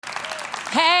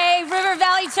River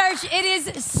Valley Church. It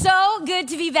is so good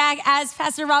to be back, as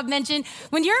Pastor Rob mentioned.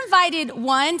 When you're invited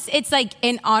once, it's like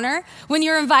an honor. When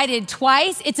you're invited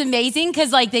twice, it's amazing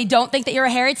because like they don't think that you're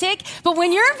a heretic. But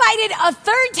when you're invited a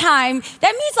third time,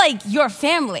 that means like you're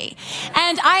family.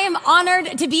 And I am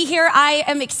honored to be here. I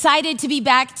am excited to be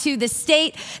back to the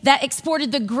state that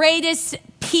exported the greatest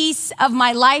piece of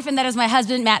my life, and that is my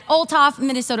husband, Matt Olthoff,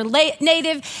 Minnesota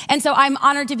native. And so I'm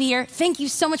honored to be here. Thank you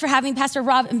so much for having Pastor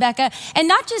Rob and Becca. And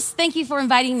not just thank you for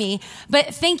inviting me,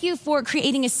 but thank you for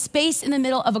creating a space in the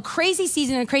middle of a crazy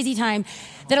season and a crazy time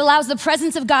that allows the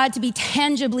presence of God to be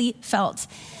tangibly felt.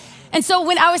 And so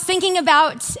when I was thinking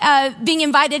about being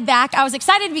invited back, I was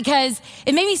excited because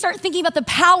it made me start thinking about the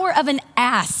power of an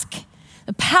ask.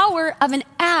 The power of an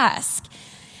ask.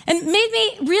 And made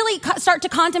me really start to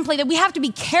contemplate that we have to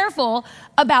be careful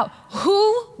about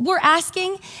who we're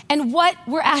asking and what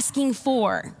we're asking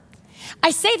for.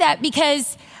 I say that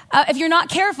because if you're not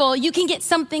careful, you can get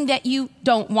something that you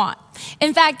don't want.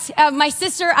 In fact, my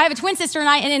sister, I have a twin sister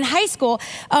and in high school,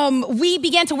 we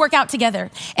began to work out together.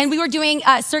 And we were doing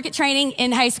circuit training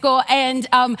in high school, and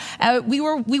we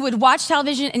would watch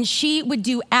television, and she would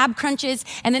do ab crunches,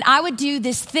 and then I would do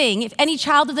this thing. If any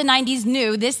child of the 90s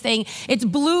knew this thing, it's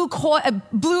blue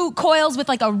coils with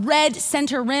like a red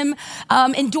center rim,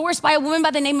 endorsed by a woman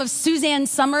by the name of Suzanne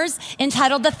Summers,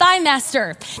 entitled The Thigh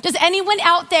Master. Does anyone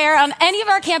out there on any of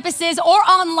our campuses or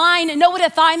online know what a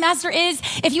Thigh Master is?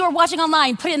 If you are watching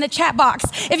online, put it in the chat box.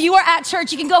 If you are at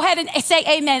church, you can go ahead and say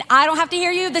amen. I don't have to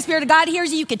hear you. The Spirit of God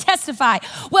hears you. You can testify.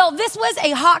 Well, this was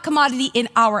a hot commodity in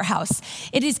our house.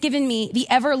 It has given me the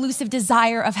ever elusive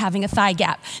desire of having a thigh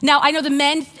gap. Now, I know the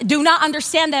men do not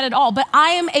understand that at all, but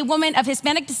I am a woman of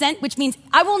Hispanic descent, which means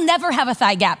I will never have a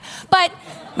thigh gap. But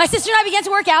my sister and I began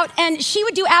to work out, and she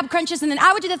would do ab crunches, and then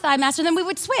I would do the Thigh Master, and then we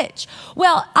would switch.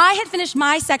 Well, I had finished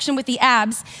my section with the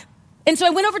abs, and so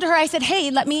I went over to her. I said, hey,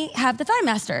 let me have the Thigh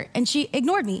Master. And she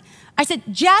ignored me. I said,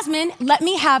 Jasmine, let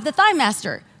me have the Thigh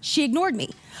Master. She ignored me.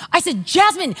 I said,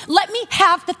 Jasmine, let me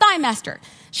have the Thigh Master.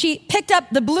 She picked up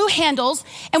the blue handles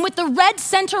and with the red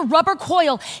center rubber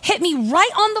coil, hit me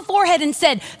right on the forehead and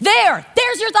said,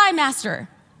 there's your Thigh Master.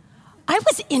 I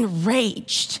was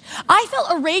enraged. I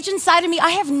felt a rage inside of me I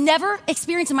have never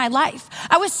experienced in my life.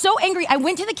 I was so angry. I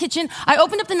went to the kitchen, I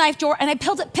opened up the knife drawer, and I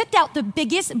picked out the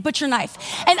biggest butcher knife.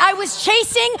 And I was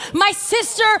chasing my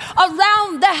sister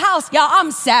around the house. Y'all,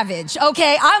 I'm savage,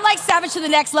 okay? I'm like savage to the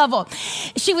next level.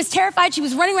 She was terrified. She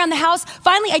was running around the house.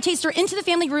 Finally, I chased her into the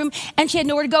family room, and she had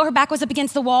nowhere to go. Her back was up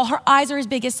against the wall. Her eyes are as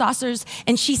big as saucers.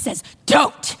 And she says,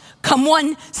 don't come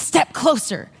one step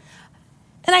closer.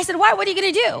 And I said, why? What are you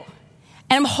going to do?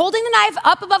 And I'm holding the knife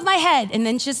up above my head, and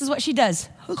then this is what she does.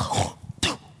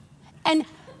 And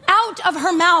out of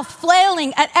her mouth,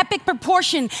 flailing at epic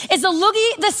proportion, is a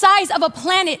loogie the size of a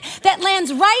planet that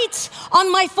lands right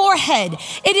on my forehead.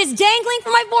 It is dangling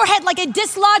from my forehead like a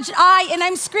dislodged eye, and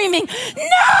I'm screaming,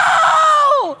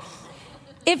 no!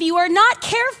 If you are not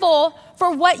careful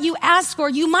for what you ask for,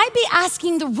 you might be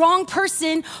asking the wrong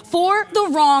person for the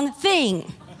wrong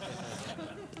thing.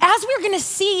 As we're going to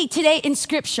see today in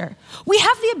Scripture, we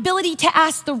have the ability to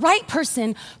ask the right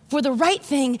person for the right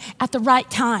thing at the right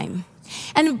time.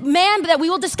 And a man that we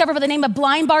will discover by the name of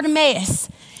blind Bartimaeus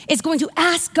is going to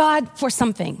ask God for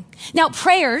something. Now,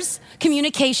 prayers,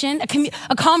 communication,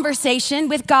 a conversation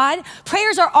with God,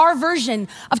 prayers are our version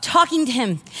of talking to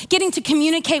Him, getting to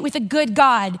communicate with a good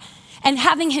God, and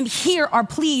having Him hear our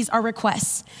pleas, our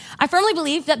requests. I firmly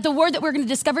believe that the word that we're going to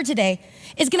discover today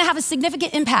is going to have a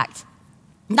significant impact.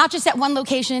 Not just at one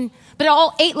location, but at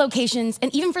all 8 locations,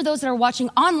 and even for those that are watching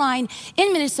online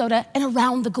in Minnesota and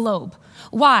around the globe.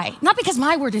 Why? Not because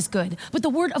my word is good, but the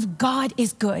word of God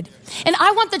is good. And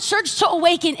I want the church to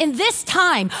awaken in this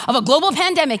time of a global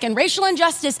pandemic and racial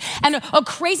injustice and a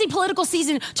crazy political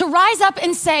season to rise up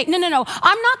and say, no,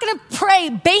 I'm not gonna pray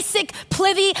basic,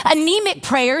 plithy, anemic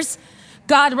prayers.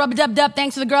 God, rub-a-dub-dub,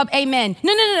 thanks for the grub, amen.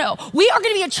 No. We are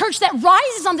gonna be a church that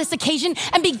rises on this occasion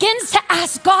and begins to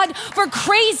ask God for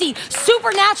crazy,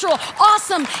 supernatural,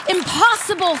 awesome,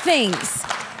 impossible things.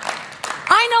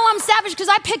 I know I'm savage because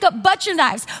I pick up butcher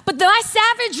knives, but my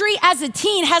savagery as a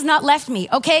teen has not left me,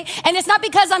 okay? And it's not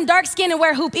because I'm dark-skinned and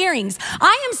wear hoop earrings.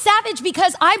 I am savage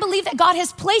because I believe that God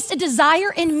has placed a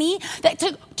desire in me that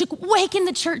to awaken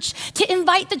the church, to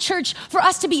invite the church for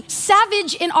us to be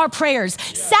savage in our prayers,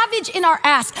 savage in our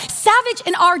asks, savage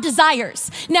in our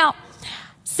desires. Now,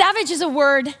 savage is a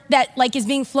word that is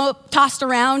being tossed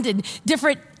around in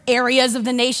different areas of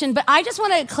the nation, but I just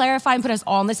want to clarify and put us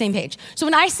all on the same page. So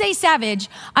when I say savage,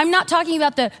 I'm not talking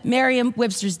about the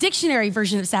Merriam-Webster's dictionary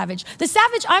version of savage. The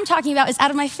savage I'm talking about is out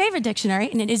of my favorite dictionary,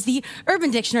 and it is the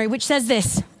Urban Dictionary, which says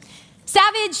this: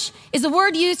 Savage is a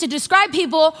word used to describe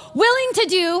people willing to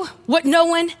do what no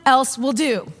one else will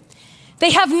do.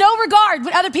 They have no regard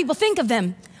what other people think of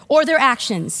them or their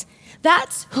actions.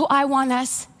 That's who I want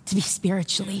us to be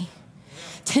spiritually.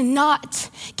 To not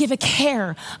give a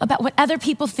care about what other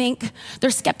people think,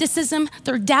 their skepticism,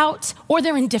 their doubt, or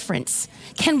their indifference.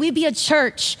 Can we be a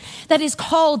church that is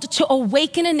called to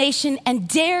awaken a nation and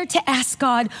dare to ask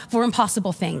God for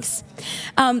impossible things?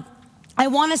 I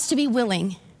want us to be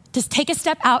willing to take a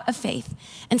step out of faith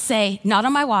and say, not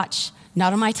on my watch,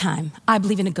 not on my time. I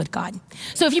believe in a good God.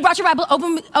 So if you brought your Bible,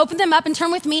 open them up and turn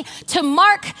with me to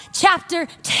Mark chapter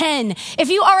 10. If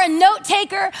you are a note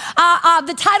taker,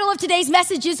 the title of today's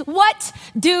message is, What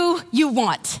Do You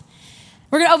Want?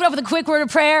 We're gonna open up with a quick word of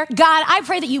prayer. God, I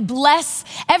pray that you bless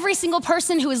every single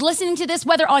person who is listening to this,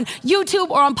 whether on YouTube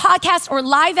or on podcast or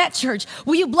live at church.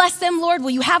 Will you bless them, Lord?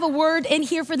 Will you have a word in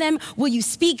here for them? Will you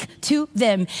speak to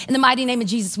them? In the mighty name of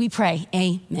Jesus, we pray,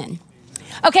 amen.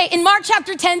 Okay, in Mark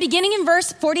chapter 10, beginning in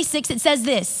verse 46, it says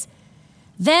this: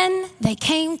 Then they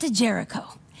came to Jericho.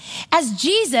 As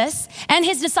Jesus and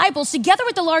his disciples, together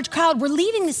with the large crowd, were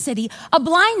leaving the city, a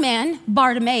blind man,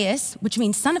 Bartimaeus, which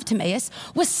means son of Timaeus,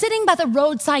 was sitting by the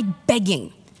roadside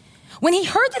begging. When he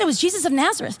heard that it was Jesus of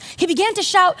Nazareth, he began to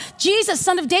shout, Jesus,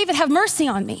 son of David, have mercy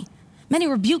on me. Many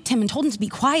rebuked him and told him to be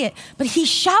quiet, but he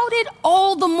shouted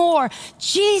all the more,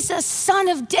 Jesus, son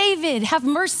of David, have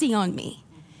mercy on me.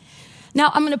 Now,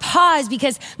 I'm gonna pause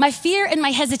because my fear and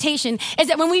my hesitation is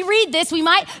that when we read this, we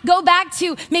might go back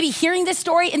to maybe hearing this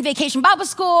story in Vacation Bible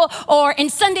School or in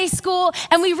Sunday school,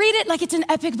 and we read it like it's an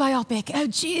epic biopic. Oh,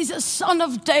 Jesus, son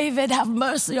of David, have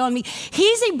mercy on me.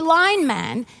 He's a blind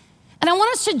man, and I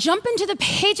want us to jump into the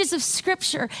pages of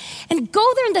Scripture and go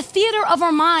there in the theater of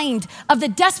our mind of the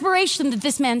desperation that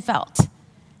this man felt.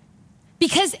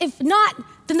 Because if not,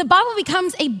 then the Bible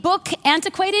becomes a book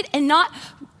antiquated and not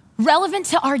relevant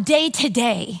to our day to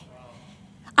day.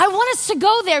 I want us to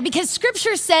go there because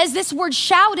Scripture says this word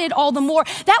shouted all the more.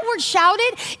 That word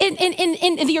shouted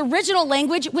in the original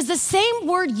language was the same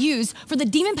word used for the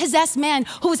demon-possessed man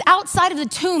who was outside of the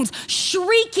tombs,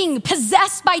 shrieking,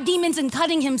 possessed by demons and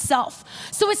cutting himself.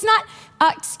 So it's not,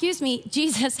 excuse me,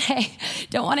 Jesus, hey,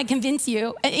 don't want to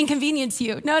inconvenience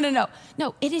you.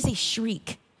 No, it is a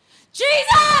shriek.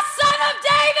 Jesus, son of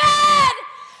David,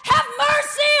 have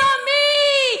mercy on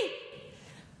me.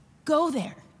 Go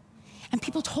there. And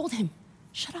people told him,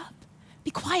 shut up,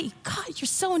 be quiet. God, you're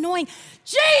so annoying.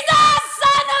 Jesus,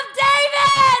 son of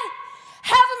David,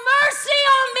 have mercy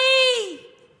on me.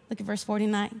 Look at verse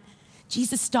 49.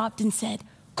 Jesus stopped and said,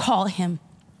 call him.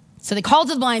 So they called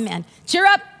to the blind man. Cheer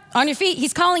up, on your feet,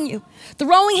 he's calling you.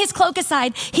 Throwing his cloak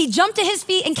aside, he jumped to his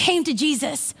feet and came to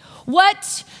Jesus.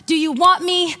 What do you want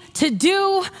me to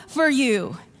do for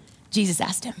you? Jesus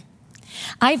asked him.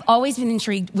 I've always been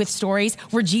intrigued with stories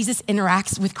where Jesus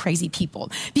interacts with crazy people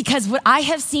because what I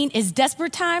have seen is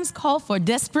desperate times call for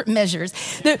desperate measures.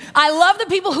 I love the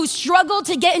people who struggle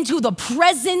to get into the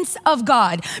presence of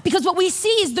God because what we see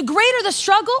is the greater the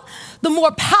struggle, the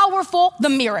more powerful the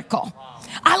miracle.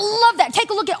 I love that. Take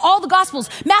a look at all the Gospels,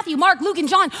 Matthew, Mark, Luke, and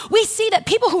John. We see that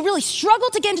people who really struggle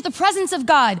to get into the presence of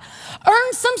God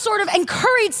earn some sort of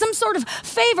encourage, some sort of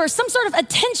favor, some sort of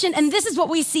attention, and this is what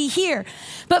we see here.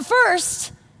 But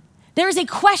first, there is a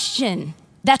question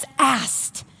that's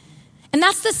asked, and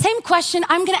that's the same question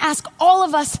I'm gonna ask all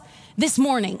of us this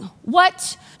morning.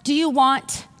 What do you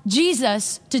want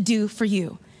Jesus to do for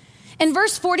you? In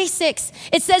verse 46,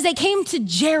 it says they came to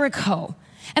Jericho.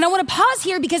 And I want to pause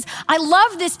here because I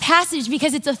love this passage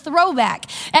because it's a throwback.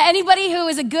 Anybody who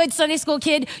is a good Sunday school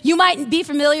kid, you might be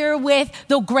familiar with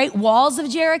the great walls of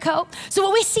Jericho. So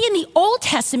what we see in the Old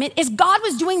Testament is God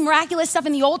was doing miraculous stuff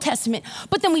in the Old Testament.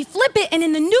 But then we flip it and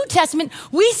in the New Testament,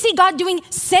 we see God doing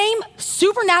same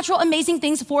supernatural, amazing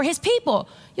things for his people.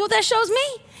 You know what that shows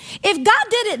me? If God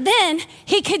did it then,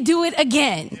 he could do it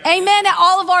again. Amen, at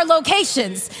all of our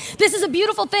locations. This is a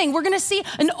beautiful thing. We're gonna see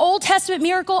an Old Testament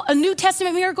miracle, a New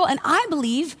Testament miracle, and I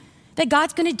believe that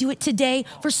God's gonna do it today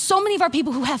for so many of our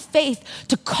people who have faith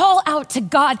to call out to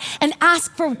God and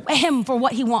ask for him for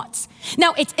what he wants.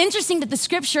 Now, it's interesting that the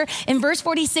scripture in verse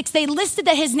 46, they listed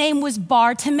that his name was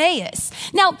Bartimaeus.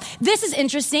 Now, this is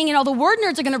interesting, and all the word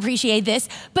nerds are gonna appreciate this,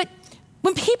 but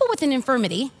when people with an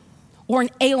infirmity or an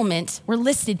ailment were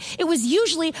listed, it was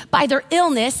usually by their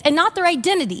illness and not their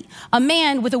identity. A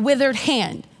man with a withered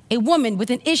hand, a woman with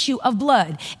an issue of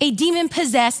blood, a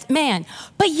demon-possessed man.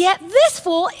 But yet this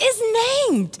fool is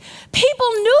named. People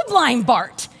knew blind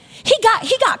Bart. He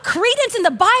got credence in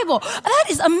the Bible. That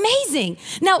is amazing.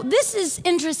 Now, this is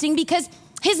interesting because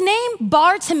his name,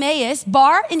 Bartimaeus,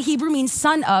 Bar in Hebrew means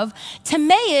son of,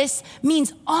 Timaeus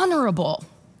means honorable.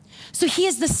 So he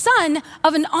is the son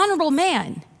of an honorable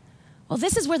man. Well,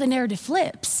 this is where the narrative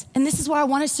flips. And this is where I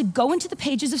want us to go into the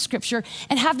pages of scripture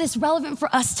and have this relevant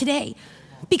for us today.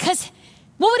 Because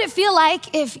what would it feel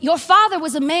like if your father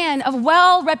was a man of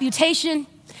well reputation,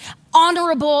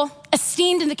 honorable,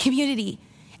 esteemed in the community,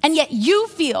 and yet you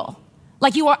feel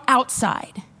like you are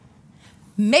outside?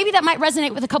 Maybe that might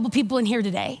resonate with a couple people in here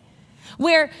today,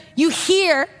 where you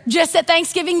hear just at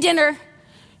Thanksgiving dinner,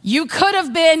 you could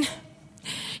have been,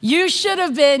 you should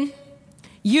have been,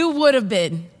 you would have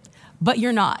been, but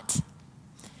you're not.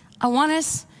 I want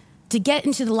us to get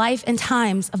into the life and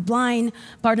times of blind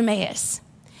Bartimaeus,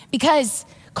 because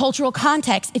cultural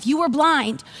context, if you were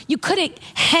blind, you couldn't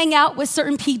hang out with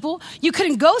certain people, you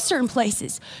couldn't go certain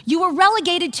places. You were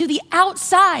relegated to the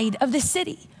outside of the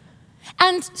city.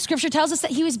 And scripture tells us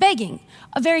that he was begging.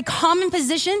 A very common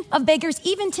position of beggars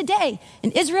even today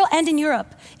in Israel and in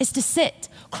Europe is to sit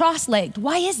cross-legged.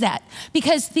 Why is that?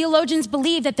 Because theologians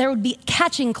believe that there would be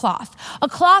catching cloth, a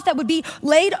cloth that would be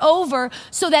laid over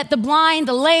so that the blind,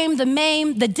 the lame, the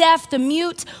maimed, the deaf, the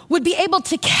mute would be able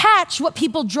to catch what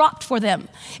people dropped for them.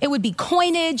 It would be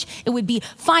coinage, it would be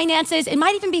finances, it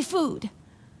might even be food.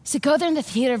 So go there in the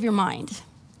theater of your mind.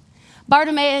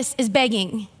 Bartimaeus is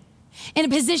begging in a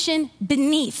position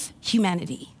beneath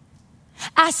humanity,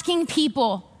 asking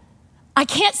people, I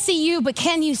can't see you, but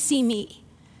can you see me?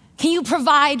 Can you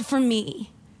provide for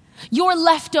me? Your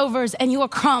leftovers and your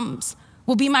crumbs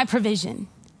will be my provision.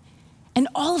 And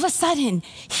all of a sudden,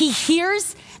 he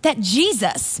hears that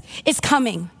Jesus is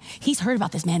coming. He's heard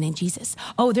about this man named Jesus.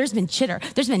 Oh, there's been chitter.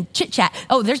 There's been chit-chat.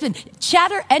 Oh, there's been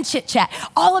chatter and chit-chat.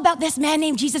 All about this man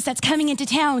named Jesus that's coming into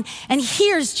town. And he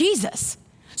hears Jesus.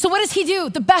 So what does he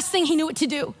do? The best thing he knew what to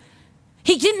do.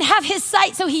 He didn't have his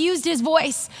sight, so he used his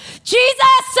voice.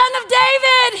 Jesus, son of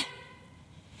David.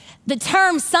 The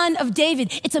term son of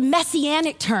David, it's a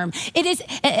messianic term. It is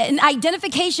an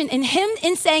identification in him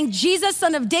in saying, Jesus,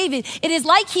 son of David. It is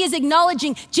like he is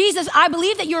acknowledging, Jesus, I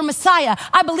believe that you're a Messiah.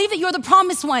 I believe that you're the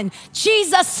promised one.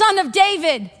 Jesus, son of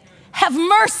David, have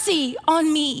mercy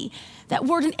on me. That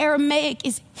word in Aramaic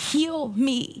is heal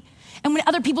me. And when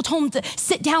other people told him to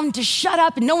sit down, to shut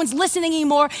up, and no one's listening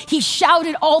anymore, he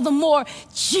shouted all the more,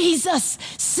 Jesus,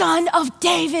 son of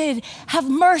David, have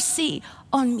mercy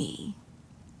on me.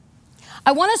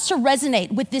 I want us to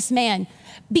resonate with this man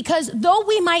because though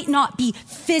we might not be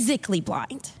physically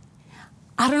blind,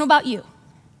 I don't know about you,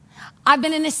 I've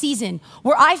been in a season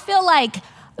where I feel like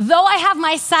though I have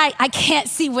my sight, I can't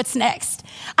see what's next.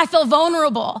 I feel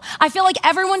vulnerable. I feel like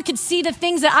everyone could see the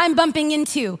things that I'm bumping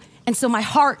into. And so my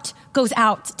heart goes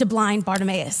out to blind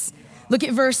Bartimaeus. Look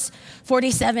at verse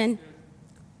 47.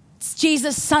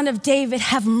 Jesus, son of David,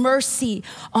 have mercy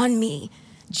on me.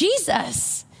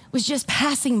 Jesus was just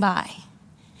passing by.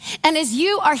 And as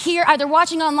you are here, either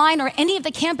watching online or any of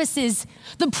the campuses,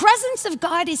 the presence of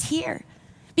God is here.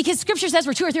 Because scripture says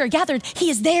where two or three are gathered, he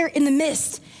is there in the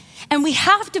midst. And we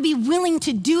have to be willing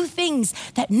to do things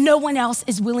that no one else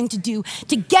is willing to do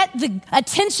to get the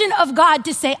attention of God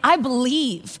to say, I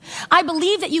believe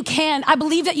that you can. I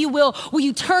believe that you will. Will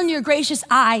you turn your gracious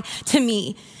eye to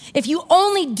me? If you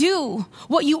only do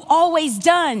what you always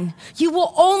done, you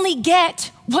will only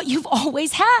get what you've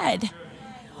always had.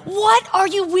 What are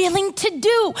you willing to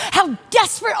do? How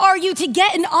desperate are you to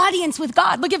get an audience with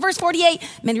God? Look at verse 48.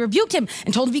 Many rebuked him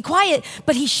and told him to be quiet,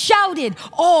 but he shouted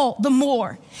all the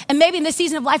more. And maybe in this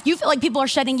season of life, you feel like people are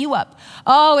shutting you up.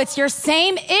 Oh, it's your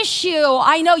same issue.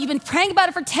 I know you've been praying about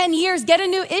it for 10 years. Get a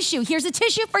new issue. Here's a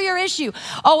tissue for your issue.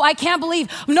 Oh, I can't believe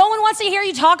no one wants to hear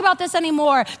you talk about this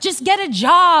anymore. Just get a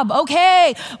job,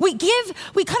 okay? We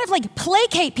kind of like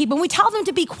placate people and we tell them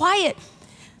to be quiet.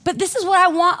 But this is what I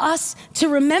want us to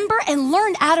remember and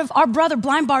learn out of our brother,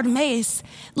 blind Bartimaeus.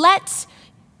 Let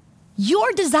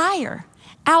your desire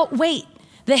outweigh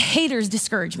the haters'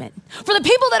 discouragement. For the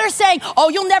people that are saying, oh,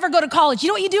 you'll never go to college, you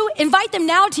know what you do? Invite them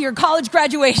now to your college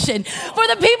graduation. For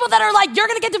the people that are like, you're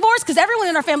gonna get divorced, because everyone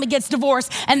in our family gets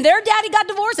divorced, and their daddy got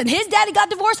divorced, and his daddy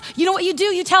got divorced, you know what you do?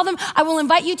 You tell them, I will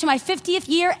invite you to my 50th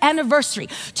year anniversary.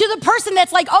 To the person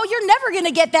that's like, oh, you're never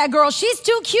gonna get that girl. She's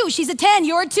too cute. She's a 10,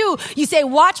 you're a 2. You say,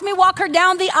 watch me walk her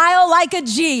down the aisle like a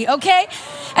G, okay?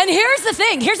 And here's the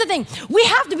thing. We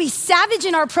have to be savage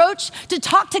in our approach to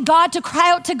talk to God, to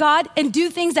cry out to God, and do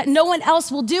things that no one else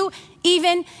will do,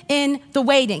 even in the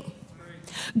waiting.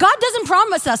 God doesn't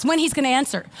promise us when he's going to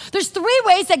answer. There's 3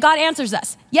 ways that God answers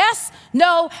us. Yes,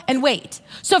 no, and wait.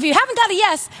 So if you haven't got a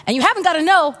yes and you haven't got a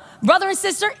no, brother and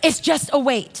sister, it's just a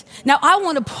wait. Now, I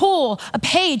want to pull a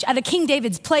page out of King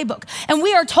David's playbook. And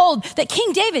we are told that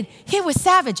King David, he was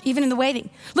savage even in the waiting.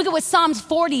 Look at what Psalms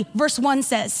 40 verse 1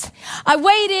 says. I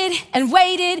waited and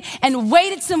waited and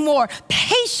waited some more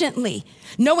patiently,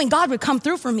 knowing God would come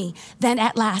through for me. Then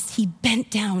at last he bent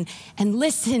down and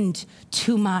listened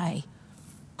to my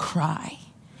cry.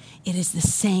 It is the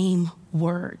same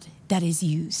word that is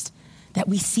used that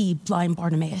we see blind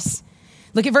Bartimaeus.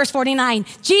 Look at verse 49.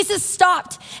 Jesus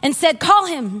stopped and said, call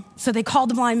him. So they called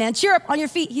the blind man. Cheer up on your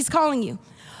feet. He's calling you.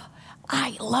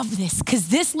 I love this because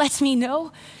this lets me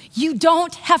know you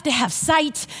don't have to have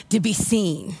sight to be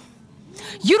seen.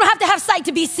 You don't have to have sight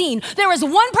to be seen. There is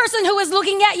one person who is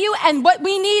looking at you, and what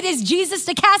we need is Jesus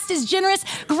to cast his generous,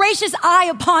 gracious eye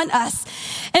upon us.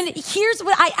 And here's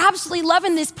what I absolutely love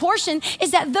in this portion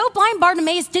is that though blind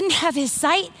Bartimaeus didn't have his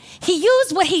sight, he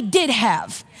used what he did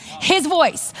have. His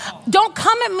voice. Don't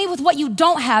come at me with what you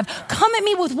don't have. Come at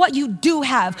me with what you do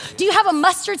have. Do you have a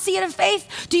mustard seed of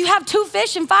faith? Do you have 2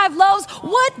 fish and 5 loaves?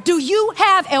 What do you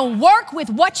have? And work with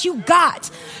what you got.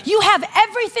 You have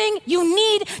everything you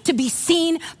need to be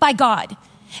seen by God.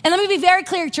 And let me be very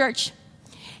clear, church.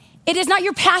 It is not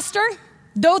your pastor,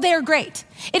 though they are great.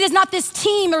 It is not this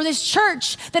team or this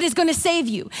church that is going to save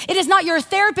you. It is not your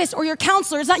therapist or your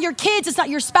counselor. It's not your kids. It's not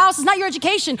your spouse. It's not your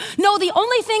education. No, the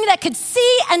only thing that could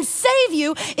see and save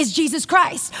you is Jesus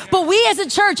Christ. But we as a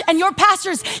church and your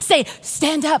pastors say,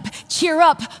 stand up, cheer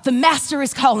up. The master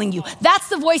is calling you. That's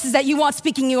the voices that you want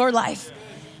speaking in your life,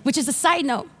 which is a side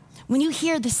note. When you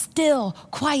hear the still,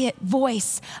 quiet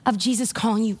voice of Jesus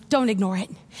calling you, don't ignore it.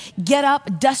 Get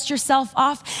up, dust yourself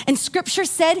off. And scripture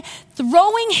said,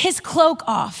 throwing his cloak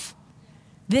off.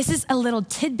 This is a little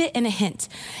tidbit and a hint.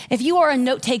 If you are a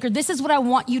note taker, this is what I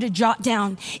want you to jot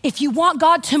down. If you want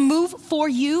God to move for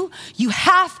you, you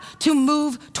have to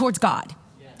move towards God.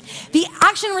 The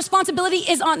action and responsibility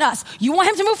is on us. You want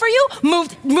him to move for you?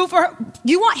 Move for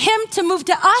you want him to move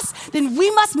to us? Then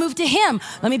we must move to him.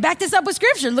 Let me back this up with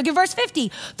scripture. Look at verse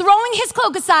 50. Throwing his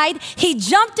cloak aside, he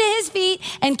jumped to his feet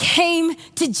and came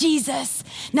to Jesus.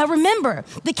 Now remember,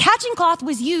 the catching cloth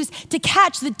was used to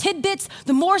catch the tidbits,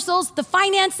 the morsels, the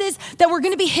finances that were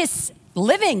going to be his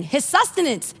living, his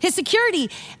sustenance, his security.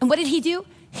 And what did he do?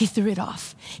 He threw it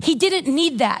off. He didn't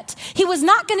need that. He was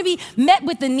not going to be met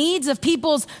with the needs of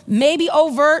people's maybe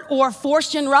overt or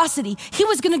forced generosity. He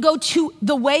was going to go to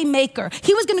the way maker.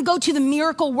 He was going to go to the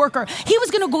miracle worker. He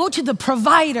was going to go to the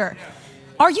provider.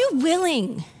 Are you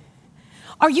willing?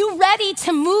 Are you ready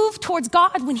to move towards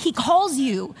God when he calls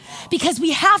you? Because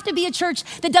we have to be a church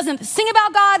that doesn't sing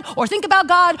about God or think about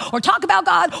God or talk about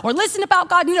God or listen about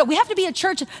God. No, we have to be a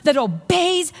church that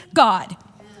obeys God.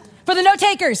 For the note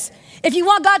takers, if you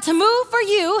want God to move for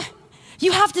you,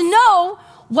 you have to know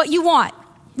what you want.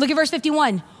 Look at verse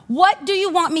 51. What do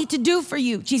you want me to do for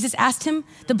you? Jesus asked him.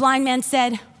 The blind man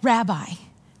said, Rabbi,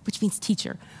 which means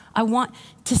teacher, I want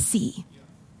to see.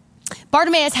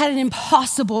 Bartimaeus had an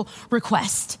impossible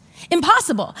request.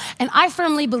 Impossible. And I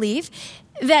firmly believe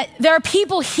that there are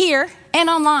people here and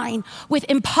online with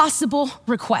impossible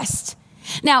requests.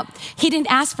 Now, he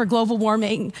didn't ask for global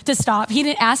warming to stop. He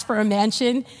didn't ask for a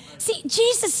mansion. See,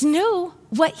 Jesus knew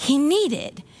what he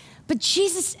needed, but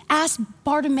Jesus asked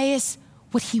Bartimaeus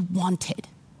what he wanted.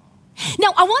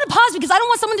 Now, I want to pause because I don't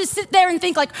want someone to sit there and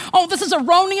think like, oh, this is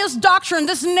erroneous doctrine.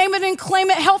 This name it and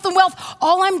claim it, health and wealth.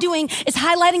 All I'm doing is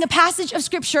highlighting a passage of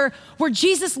scripture where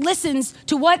Jesus listens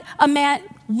to what a man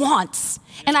wants.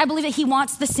 And I believe that he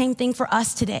wants the same thing for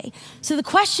us today. So the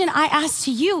question I ask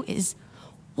to you is,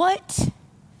 what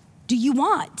do you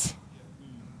want?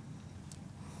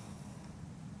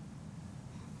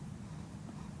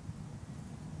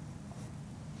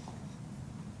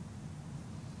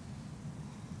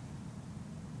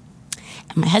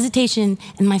 And my hesitation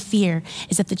and my fear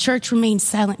is that the church remains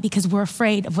silent because we're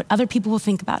afraid of what other people will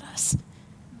think about us.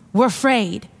 We're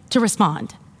afraid to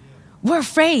respond. We're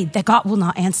afraid that God will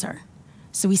not answer.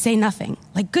 So we say nothing,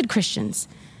 like good Christians.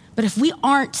 But if we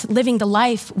aren't living the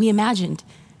life we imagined,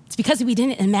 it's because we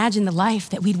didn't imagine the life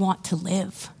that we'd want to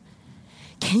live.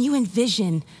 Can you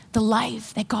envision the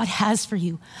life that God has for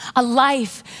you? A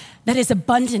life that is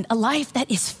abundant, a life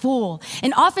that is full.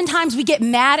 And oftentimes we get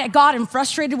mad at God and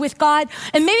frustrated with God.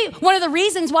 And maybe one of the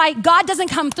reasons why God doesn't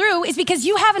come through is because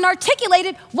you haven't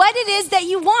articulated what it is that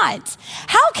you want.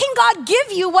 How can God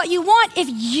give you what you want if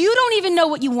you don't even know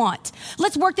what you want?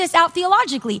 Let's work this out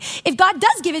theologically. If God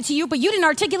does give it to you, but you didn't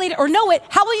articulate it or know it,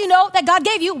 how will you know that God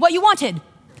gave you what you wanted?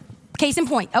 Case in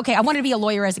point. Okay, I wanted to be a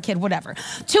lawyer as a kid, whatever.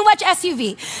 Too much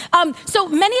SUV. So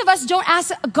many of us don't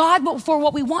ask God for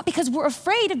what we want because we're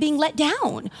afraid of being let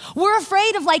down. We're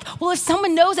afraid of like, well, if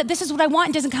someone knows that this is what I want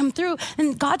and doesn't come through,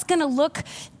 then God's gonna look,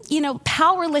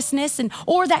 powerlessness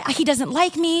or that he doesn't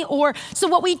like me. So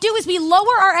what we do is we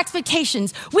lower our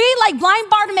expectations. We, like blind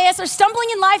Bartimaeus, are stumbling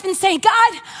in life and saying,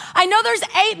 God, I know there's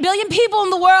 8 billion people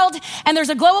in the world and there's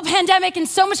a global pandemic and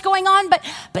so much going on, but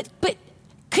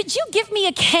could you give me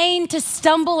a cane to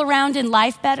stumble around in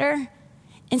life better?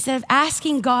 Instead of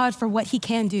asking God for what he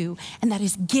can do, and that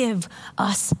is give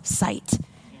us sight.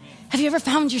 Have you ever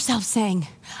found yourself saying,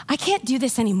 I can't do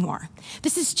this anymore.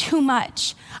 This is too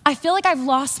much. I feel like I've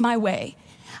lost my way.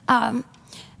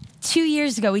 2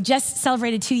 years ago, we just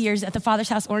celebrated 2 years at the Father's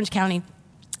House, Orange County.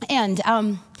 And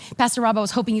Pastor Rob, I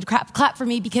was hoping you'd clap for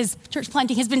me because church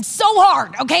planting has been so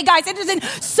hard. Okay, guys, it has been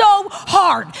so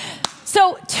hard.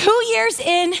 So 2 years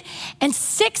in and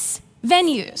 6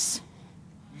 venues.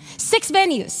 6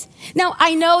 venues. Now,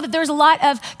 I know that there's a lot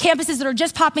of campuses that are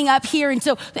just popping up here, and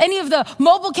so any of the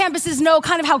mobile campuses know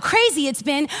kind of how crazy it's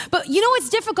been, but it's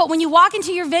difficult when you walk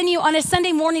into your venue on a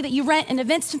Sunday morning that you rent, an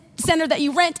event center that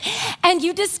you rent, and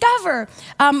you discover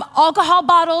alcohol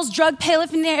bottles, drug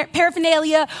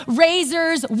paraphernalia,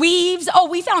 razors, weaves. Oh,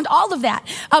 we found all of that.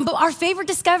 But our favorite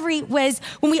discovery was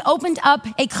when we opened up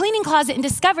a cleaning closet and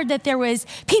discovered that there was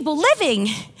people living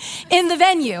in the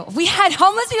venue. We had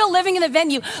homeless people living in the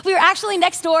venue. We were actually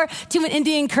next door to an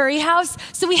Indian curry house.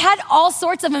 So we had all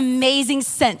sorts of amazing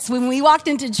scents when we walked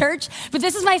into church. But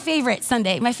this is my favorite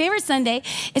Sunday. My favorite Sunday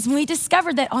is when we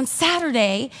discovered that on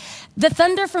Saturday, the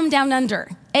Thunder from Down Under,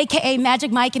 AKA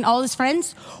Magic Mike and all his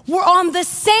friends, were on the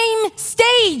same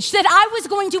stage that I was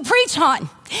going to preach on.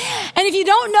 And if you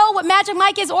don't know what Magic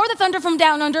Mike is or the Thunder from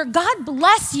Down Under, God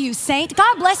bless you, saint.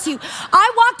 God bless you.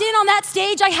 I walked in on that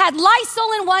stage. I had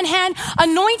Lysol in one hand,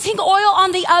 anointing oil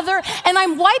on the other, and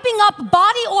I'm wiping up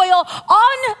body oil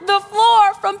on the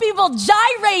floor from people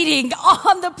gyrating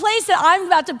on the place that I'm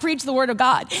about to preach the word of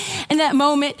God. In that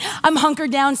moment, I'm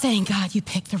hunkered down saying, God, you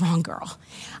picked the wrong girl.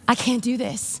 I can't do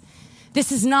this.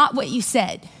 This is not what you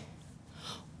said.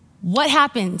 What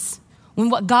happens when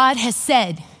what God has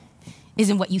said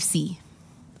isn't what you see?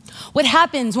 What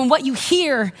happens when what you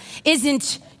hear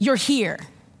isn't your hear?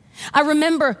 I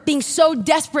remember being so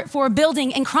desperate for a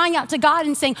building and crying out to God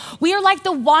and saying, we are like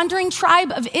the wandering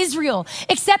tribe of Israel,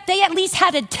 except they at least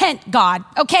had a tent, God,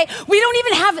 okay? We don't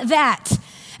even have that.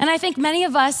 And I think many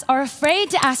of us are afraid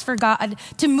to ask for God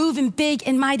to move in big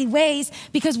and mighty ways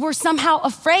because we're somehow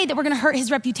afraid that we're gonna hurt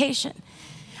his reputation.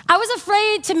 I was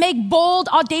afraid to make bold,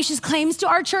 audacious claims to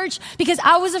our church because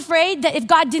I was afraid that if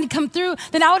God didn't come through,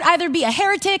 then I would either be a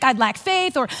heretic, I'd lack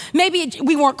faith, or maybe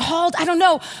we weren't called, I don't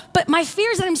know. But my fear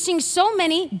is that I'm seeing so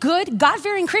many good,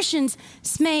 God-fearing Christians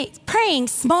praying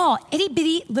small,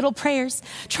 itty-bitty little prayers,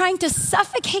 trying to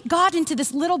suffocate God into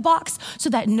this little box so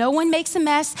that no one makes a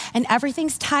mess and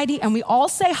everything's tidy and we all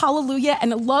say hallelujah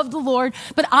and love the Lord.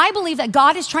 But I believe that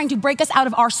God is trying to break us out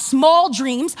of our small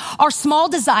dreams, our small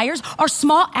desires, our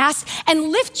small asks, and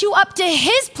lift you up to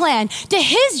his plan, to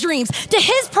his dreams, to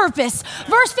his purpose.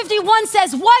 Verse 51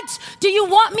 says, what do you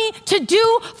want me to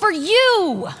do for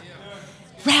you?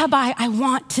 Rabbi, I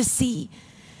want to see.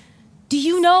 Do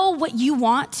you know what you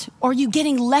want, or are you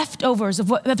getting leftovers of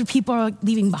what other people are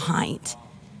leaving behind?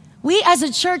 We as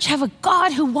a church have a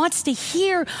God who wants to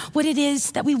hear what it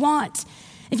is that we want.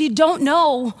 If you don't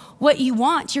know what you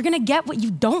want, you're gonna get what you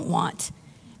don't want.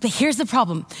 But here's the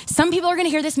problem. Some people are gonna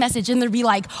hear this message and they'll be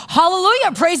like,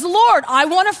 hallelujah, praise the Lord. I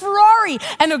want a Ferrari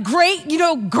and a great,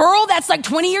 girl that's like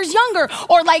 20 years younger.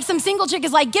 Or like some single chick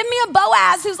is like, give me a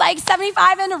Boaz who's like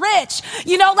 75 and rich.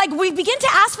 We begin to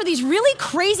ask for these really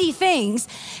crazy things.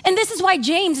 And this is why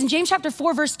James, in James chapter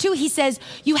 4, verse 2, he says,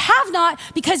 you have not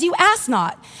because you ask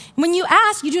not. When you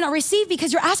ask, you do not receive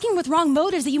because you're asking with wrong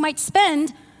motives that you might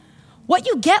spend what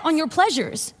you get on your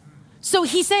pleasures. So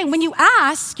he's saying when you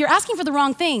ask, you're asking for the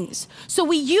wrong things. So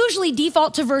we usually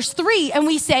default to verse 3 and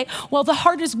we say, well, the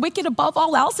heart is wicked above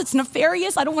all else. It's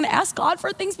nefarious. I don't want to ask God for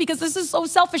things because this is so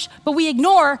selfish. But we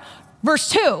ignore verse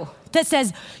 2 that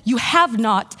says, you have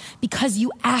not because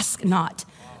you ask not.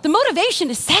 The motivation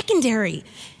is secondary.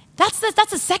 That's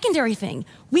a secondary thing.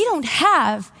 We don't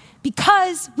have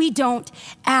because we don't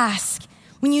ask.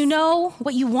 When you know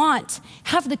what you want,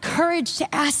 have the courage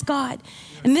to ask God.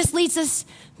 And this leads us to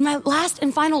my last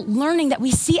and final learning that we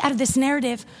see out of this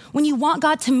narrative. When you want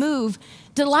God to move,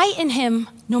 delight in him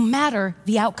no matter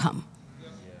the outcome.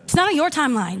 It's not on your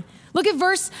timeline. Look at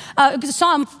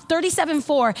Psalm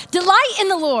 37:4. Delight in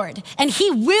the Lord, and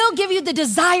he will give you the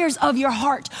desires of your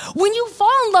heart. When you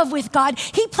fall in love with God,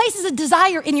 he places a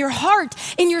desire in your heart,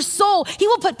 in your soul. He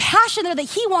will put passion there that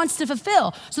he wants to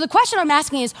fulfill. So the question I'm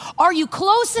asking is, are you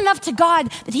close enough to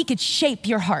God that he could shape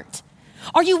your heart?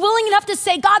 Are you willing enough to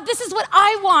say, God, this is what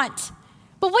I want?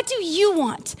 But what do you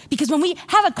want? Because when we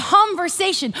have a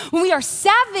conversation, when we are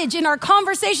savage in our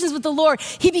conversations with the Lord,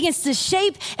 he begins to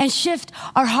shape and shift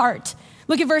our heart.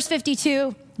 Look at verse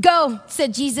 52. Go,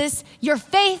 said Jesus, your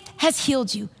faith has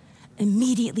healed you.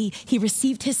 Immediately, he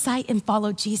received his sight and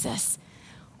followed Jesus.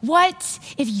 What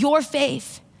if your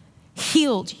faith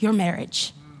healed your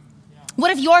marriage?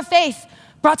 What if your faith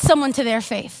brought someone to their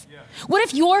faith? What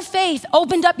if your faith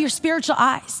opened up your spiritual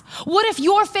eyes? What if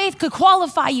your faith could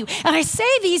qualify you? And I say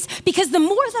these because the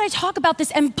more that I talk about this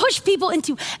and push people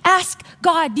into ask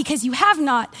God because you have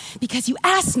not, because you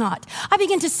ask not, I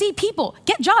begin to see people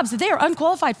get jobs that they are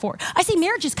unqualified for. I see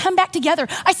marriages come back together.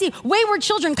 I see wayward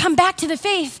children come back to the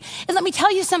faith. And let me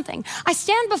tell you something. I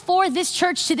stand before this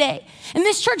church today, and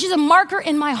this church is a marker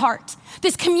in my heart.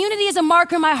 This community is a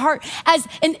marker in my heart as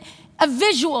a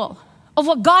visual of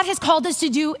what God has called us to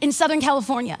do in Southern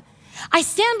California. I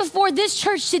stand before this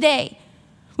church today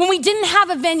when we didn't have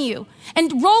a venue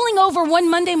and rolling over one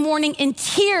Monday morning in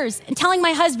tears and telling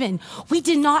my husband, we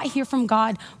did not hear from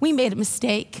God. We made a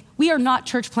mistake. We are not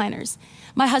church planners.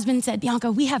 My husband said, Bianca,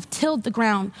 we have tilled the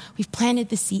ground. We've planted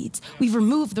the seeds. We've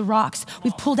removed the rocks.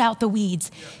 We've pulled out the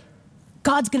weeds.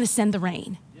 God's gonna send the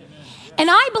rain. And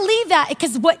I believe that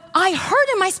because what I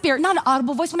heard in my spirit, not an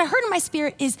audible voice, what I heard in my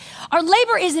spirit is our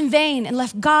labor is in vain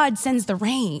unless God sends the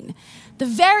rain. The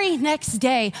very next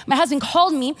day, my husband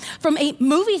called me from a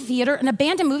movie theater, an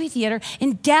abandoned movie theater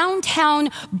in downtown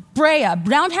Brea,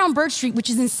 downtown Bird Street, which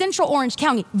is in central Orange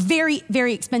County, very,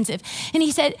 very expensive. And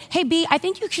he said, hey, B, I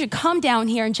think you should come down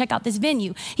here and check out this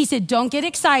venue. He said, don't get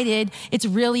excited. It's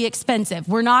really expensive.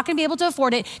 We're not gonna be able to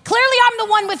afford it. Clearly, I'm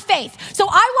the one with faith. So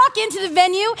I walk into the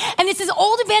venue and it's this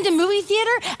old abandoned movie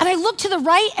theater, and I look to the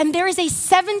right and there is a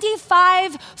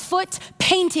 75-foot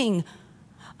painting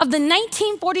of the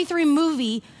 1943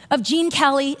 movie of Gene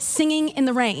Kelly, Singing in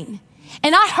the Rain.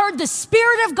 And I heard the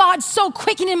Spirit of God so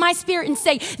quicken in my spirit and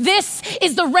say, this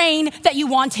is the rain that you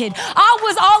wanted. I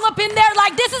was all up in there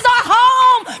like, this is our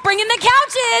home. Bring in the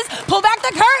couches, pull back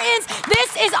the curtains.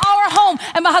 This is our home.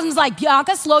 And my husband's like,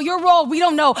 Bianca, slow your roll. We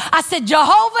don't know. I said,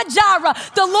 Jehovah Jireh,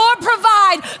 the Lord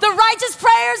provide. The righteous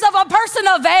prayers of a person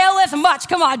availeth much.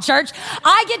 Come on, church.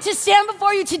 I get to stand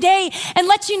before you today and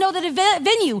let you know that a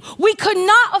venue, we could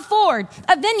not afford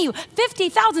a venue,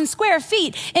 50,000 square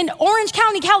feet in Orange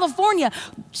County, California,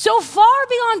 so far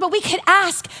beyond what we could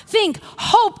ask, think,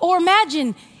 hope, or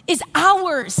imagine is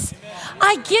ours.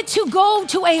 I get to go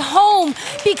to a home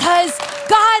because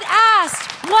God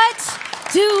asked, what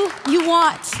do you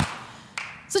want?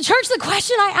 So church, the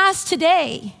question I ask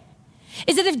today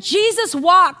is that if Jesus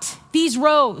walked these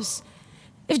rows,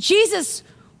 if Jesus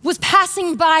was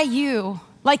passing by you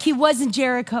like he was in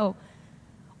Jericho,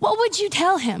 what would you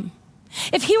tell him?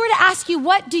 If he were to ask you,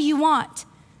 what do you want?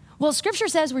 Well, scripture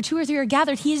says where 2 or 3 are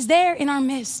gathered, he is there in our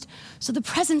midst. So the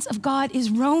presence of God is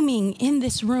roaming in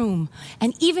this room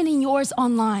and even in yours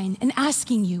online and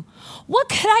asking you, what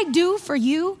could I do for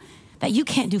you that you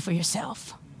can't do for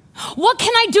yourself? What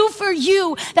can I do for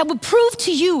you that would prove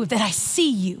to you that I see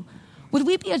you? Would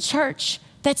we be a church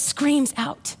that screams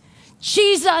out,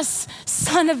 Jesus,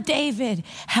 Son of David,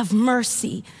 have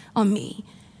mercy on me?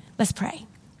 Let's pray.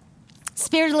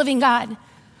 Spirit of the living God,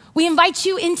 we invite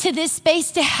you into this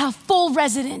space to have full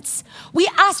residence. We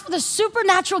ask for the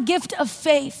supernatural gift of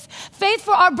faith. Faith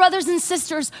for our brothers and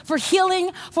sisters, for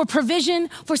healing, for provision,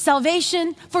 for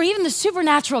salvation, for even the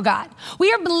supernatural, God.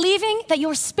 We are believing that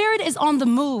your Spirit is on the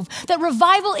move, that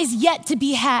revival is yet to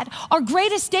be had. Our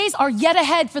greatest days are yet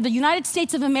ahead for the United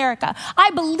States of America.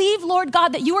 I believe, Lord God,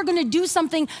 that you are gonna do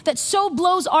something that so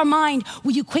blows our mind.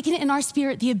 Will you quicken in our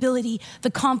spirit the ability,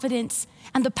 the confidence,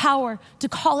 and the power to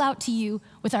call out to you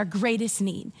with our greatest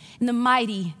need. In the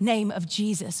mighty name of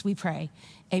Jesus, we pray.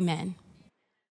 Amen.